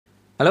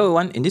Hello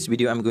everyone, in this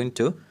video I'm going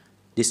to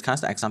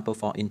discuss the example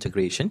for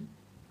integration.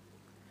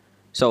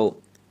 So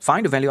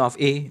find the value of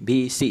a,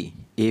 b, c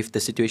if the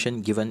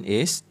situation given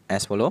is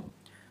as follow.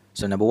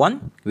 So number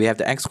 1, we have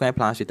the x squared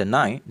plus with the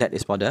 9, that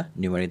is for the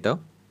numerator.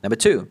 Number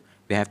 2,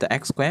 we have the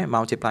x squared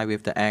multiplied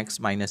with the x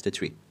minus the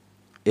 3.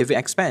 If we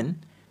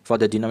expand, for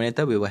the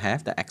denominator we will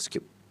have the x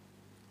cubed.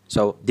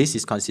 So this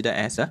is considered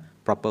as a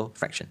proper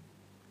fraction.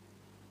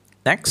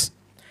 Next,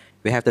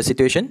 we have the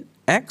situation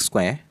x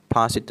squared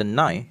plus with the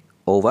 9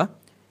 over,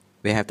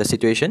 we have the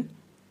situation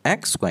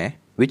x squared,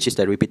 which is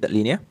the repeated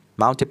linear,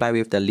 multiplied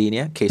with the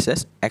linear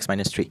cases x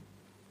minus 3.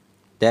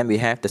 Then we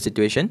have the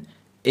situation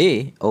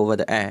a over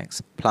the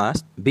x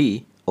plus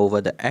b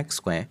over the x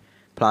squared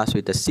plus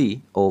with the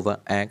c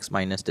over x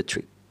minus the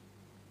 3.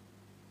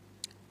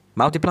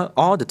 Multiply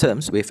all the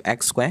terms with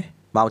x squared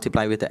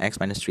multiplied with the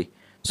x minus 3.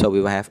 So we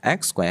will have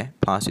x squared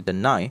plus with the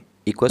 9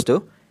 equals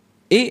to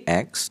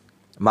ax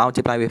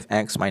multiplied with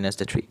x minus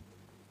the 3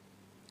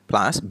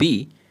 plus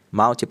b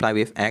multiply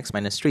with x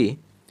minus 3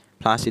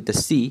 plus with the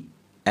c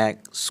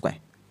x squared.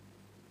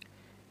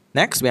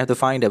 Next, we have to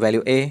find the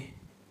value a,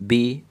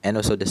 b, and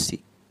also the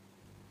c.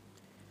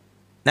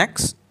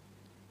 Next,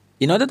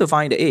 in order to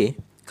find the a,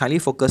 kindly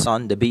focus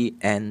on the b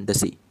and the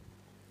c.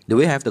 Do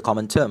we have the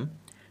common term?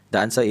 The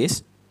answer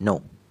is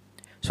no.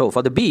 So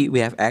for the b, we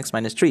have x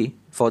minus 3.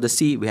 For the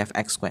c, we have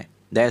x squared.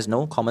 There is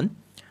no common,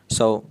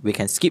 so we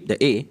can skip the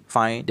a,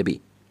 find the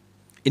b.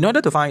 In order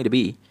to find the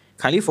b,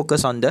 kindly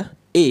focus on the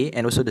a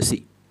and also the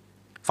c.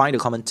 Find the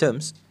common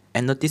terms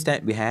and notice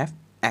that we have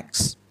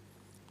x.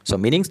 So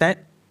meaning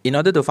that in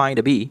order to find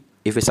the b,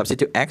 if we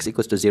substitute x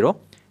equals to 0,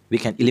 we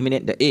can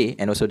eliminate the a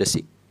and also the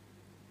c.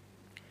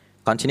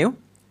 Continue.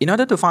 In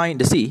order to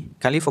find the c,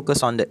 kindly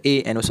focus on the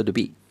a and also the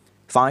b.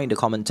 Find the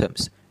common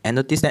terms and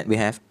notice that we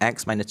have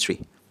x minus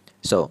 3.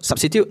 So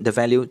substitute the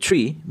value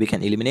 3, we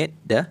can eliminate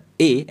the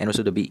a and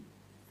also the b.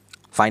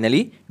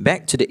 Finally,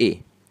 back to the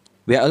a.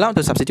 We are allowed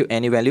to substitute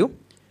any value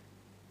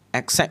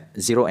except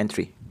 0 and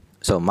 3.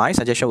 So my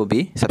suggestion would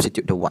be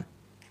substitute the 1.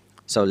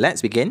 So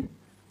let's begin.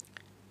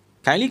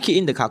 Kindly key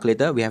in the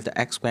calculator, we have the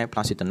x squared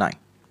plus with the 9.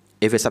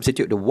 If we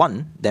substitute the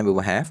 1, then we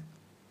will have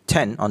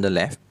 10 on the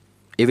left.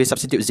 If we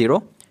substitute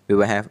 0, we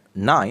will have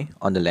 9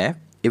 on the left.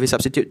 If we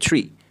substitute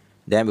 3,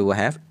 then we will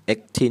have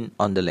 18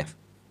 on the left.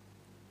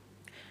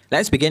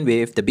 Let's begin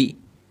with the b.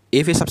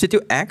 If we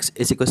substitute x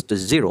is equals to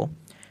 0,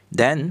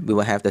 then we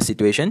will have the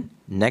situation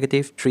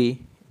negative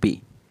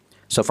 3b.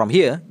 So from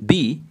here,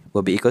 b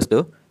will be equals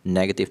to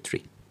negative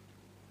 3.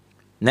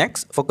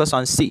 Next, focus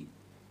on c.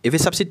 If we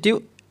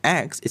substitute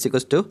x is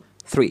equals to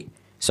 3,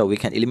 so we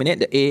can eliminate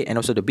the a and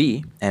also the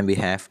b, and we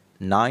have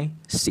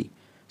 9c.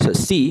 So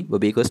c will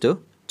be equals to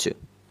 2.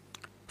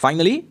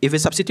 Finally, if we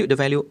substitute the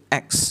value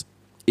x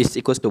is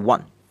equals to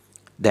 1,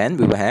 then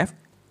we will have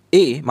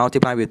a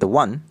multiplied with the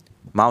 1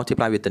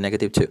 multiplied with the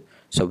negative 2.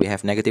 So we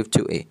have negative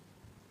 2a.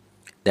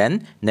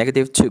 Then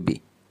negative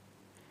 2b.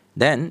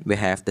 Then we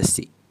have the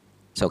c.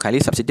 So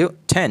kindly substitute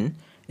 10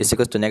 is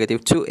equals to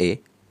negative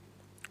 2a.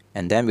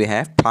 And then we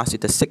have plus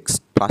with the 6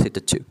 plus with the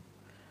 2.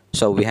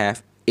 So we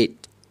have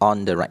 8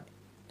 on the right.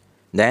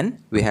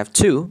 Then we have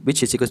 2,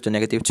 which is equals to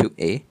negative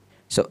 2a.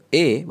 So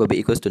a will be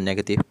equals to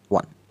negative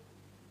 1.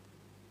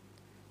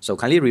 So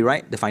kindly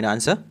rewrite the final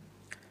answer.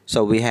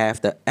 So we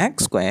have the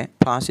x squared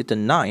plus with the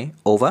 9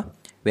 over,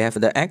 we have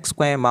the x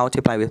squared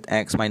multiplied with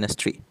x minus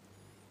 3.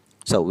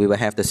 So we will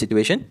have the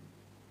situation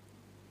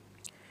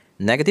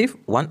negative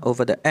 1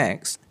 over the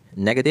x,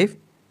 negative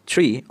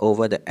 3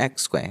 over the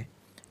x squared,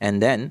 and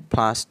then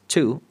plus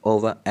 2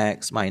 over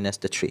x minus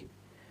the 3.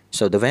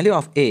 So the value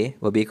of a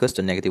will be equals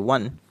to negative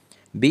 1,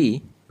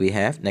 b we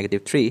have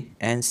negative 3,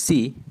 and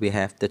c we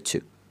have the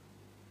 2.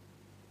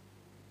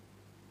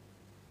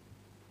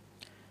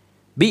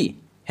 b,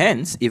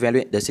 hence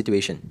evaluate the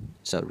situation.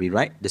 So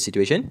rewrite the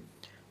situation.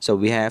 So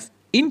we have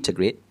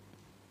integrate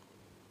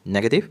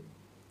negative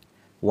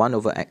 1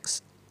 over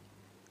x,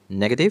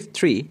 negative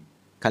 3,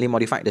 kindly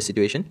modify the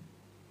situation,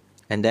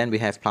 and then we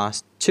have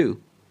plus 2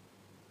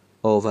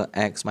 over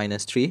x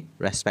minus 3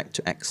 respect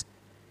to x.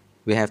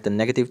 We have the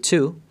negative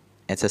 2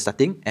 as a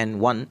starting and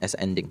 1 as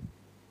ending.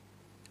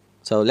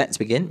 So let's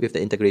begin with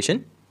the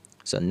integration.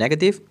 So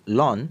negative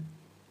ln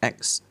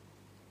x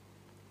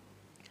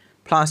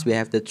plus we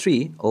have the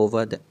 3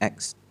 over the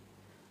x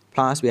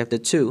plus we have the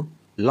 2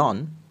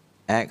 ln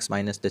x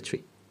minus the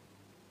 3.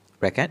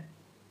 Bracket.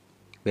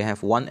 We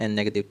have 1 and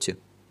negative 2.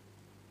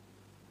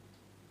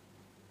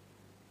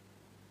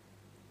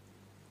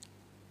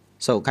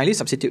 So kindly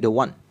substitute the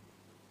 1.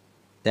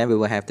 Then we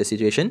will have the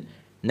situation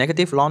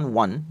negative ln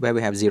 1 where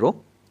we have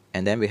 0,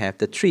 and then we have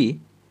the 3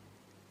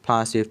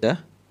 plus with the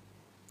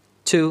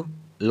 2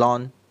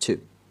 ln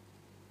 2.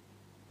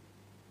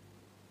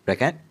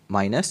 Bracket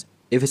minus,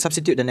 if we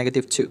substitute the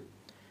negative 2,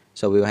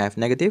 so we will have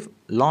negative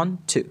ln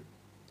 2.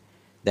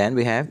 Then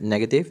we have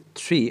negative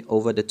 3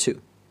 over the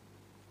 2.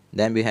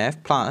 Then we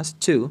have plus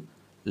 2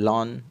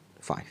 ln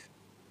 5.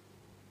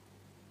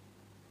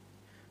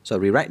 So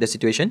rewrite the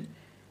situation.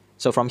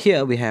 So from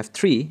here we have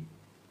 3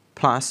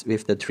 plus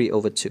with the 3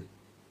 over 2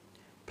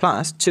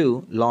 plus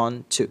 2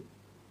 ln 2.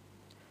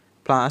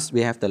 plus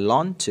we have the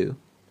ln 2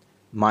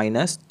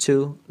 minus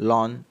 2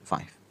 ln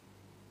 5.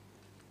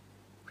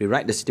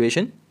 Rewrite the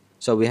situation.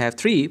 So we have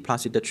 3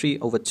 plus with the 3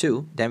 over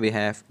 2, then we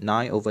have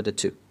 9 over the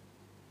 2.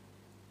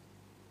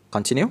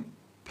 Continue.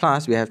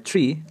 Plus we have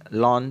 3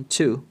 ln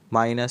 2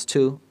 minus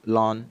 2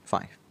 ln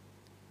 5.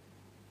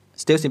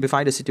 Still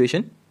simplify the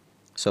situation.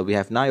 So we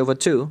have 9 over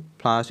 2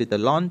 plus with the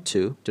ln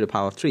 2 to the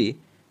power of 3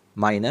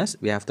 minus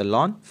we have the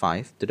ln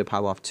 5 to the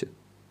power of 2.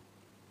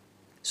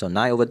 So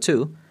 9 over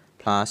 2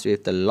 plus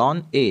with the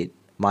ln 8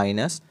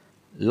 minus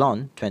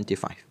ln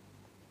 25.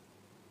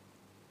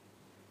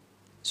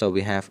 So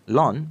we have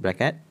ln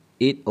bracket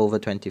 8 over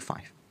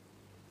 25.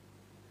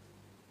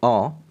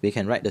 Or we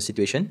can write the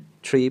situation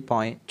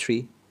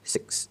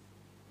 3.36.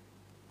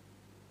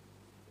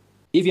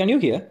 If you are new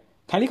here,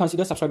 kindly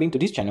consider subscribing to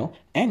this channel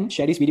and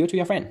share this video to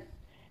your friend.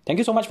 Thank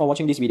you so much for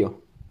watching this video.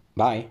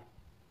 Bye.